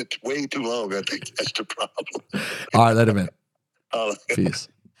been in it way too long. I think that's the problem. All right, let him in. Peace.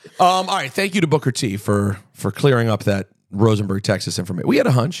 All right, thank you to Booker T for clearing up that Rosenberg, Texas information. We had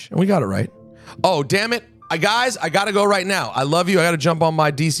a hunch, and we got it right. Oh, damn it. Guys, I got to go right now. I love you. I got to jump on my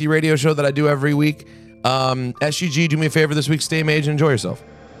DC radio show that I do every week. SGG, do me a favor this week. Stay mage and enjoy yourself.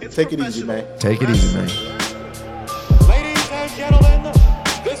 Take it easy, man. Take it easy, man. Ladies and gentlemen,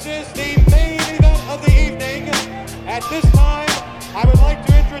 this is the main event of the evening. At this time, I would like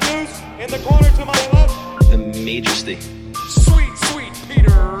to introduce, in the corner to my left, The Majesty. Sweet Peter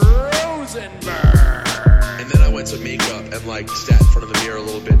Rosenberg. And then I went to makeup and sat in front of the mirror a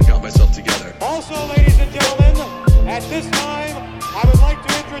little bit and got myself together. Also, ladies and gentlemen, at this time, I would like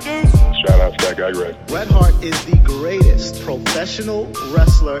to introduce... Shout out to that guy, Greg. Bret Hart is the greatest professional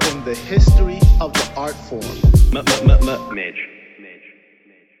wrestler in the history of the art form. Midge.